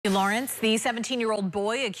Lawrence, the 17-year-old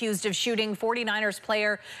boy accused of shooting 49ers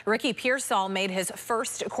player Ricky Pearsall made his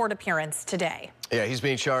first court appearance today. Yeah, he's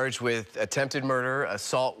being charged with attempted murder,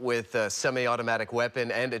 assault with a semi-automatic weapon,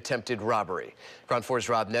 and attempted robbery. KRON 4's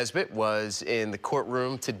Rob Nesbitt was in the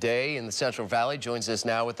courtroom today in the Central Valley. Joins us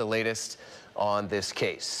now with the latest on this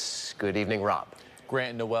case. Good evening, Rob.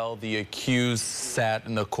 Grant and Noel, the accused, sat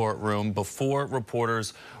in the courtroom before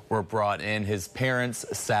reporters were brought in. His parents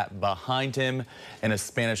sat behind him, and a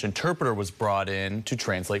Spanish interpreter was brought in to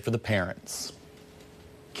translate for the parents.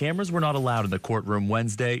 Cameras were not allowed in the courtroom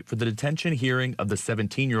Wednesday for the detention hearing of the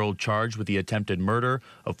 17-year-old charged with the attempted murder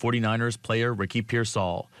of 49ers player Ricky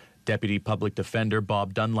Pearsall. Deputy Public Defender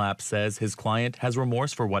Bob Dunlap says his client has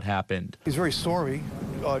remorse for what happened. He's very sorry,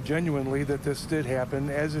 genuinely, that this did happen,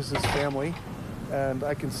 as is his family. And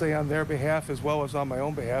I can say on their behalf, as well as on my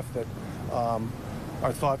own behalf, that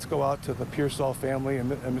our thoughts go out to the Pearsall family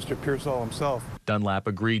and Mr. Pearsall himself. Dunlap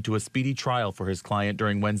agreed to a speedy trial for his client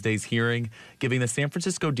during Wednesday's hearing, giving the San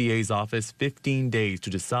Francisco DA's office 15 days to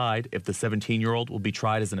decide if the 17-year-old will be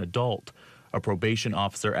tried as an adult. A probation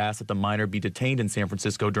officer asked that the minor be detained in San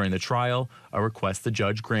Francisco during the trial, a request the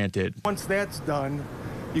judge granted. Once that's done,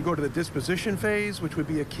 you go to the disposition phase, which would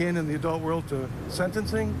be akin in the adult world to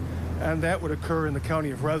sentencing, and that would occur in the county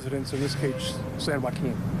of residence, in this case, San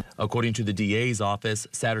Joaquin. According to the DA's office,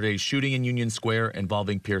 Saturday's shooting in Union Square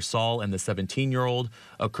involving Pearsall and the 17-year-old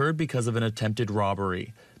occurred because of an attempted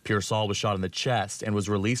robbery. Pearsall was shot in the chest and was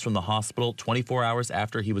released from the hospital 24 hours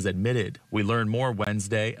after he was admitted. We learned more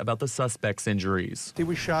Wednesday about the suspect's injuries. He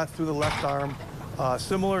was shot through the left arm.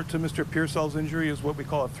 Similar to Mr. Pearsall's injury is what we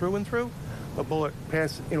call a through and through, a bullet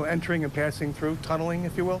entering and passing through, tunneling,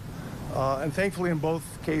 if you will. And thankfully, in both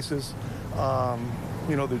cases,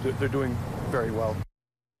 they're doing very well.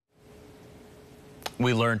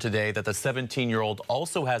 We learned today that the 17-year-old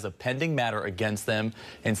also has a pending matter against them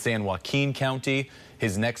in San Joaquin County.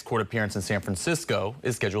 His next court appearance in San Francisco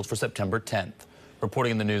is scheduled for September 10th.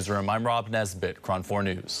 Reporting in the newsroom, I'm Rob Nesbitt, KRON 4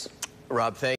 News. Rob, thank you.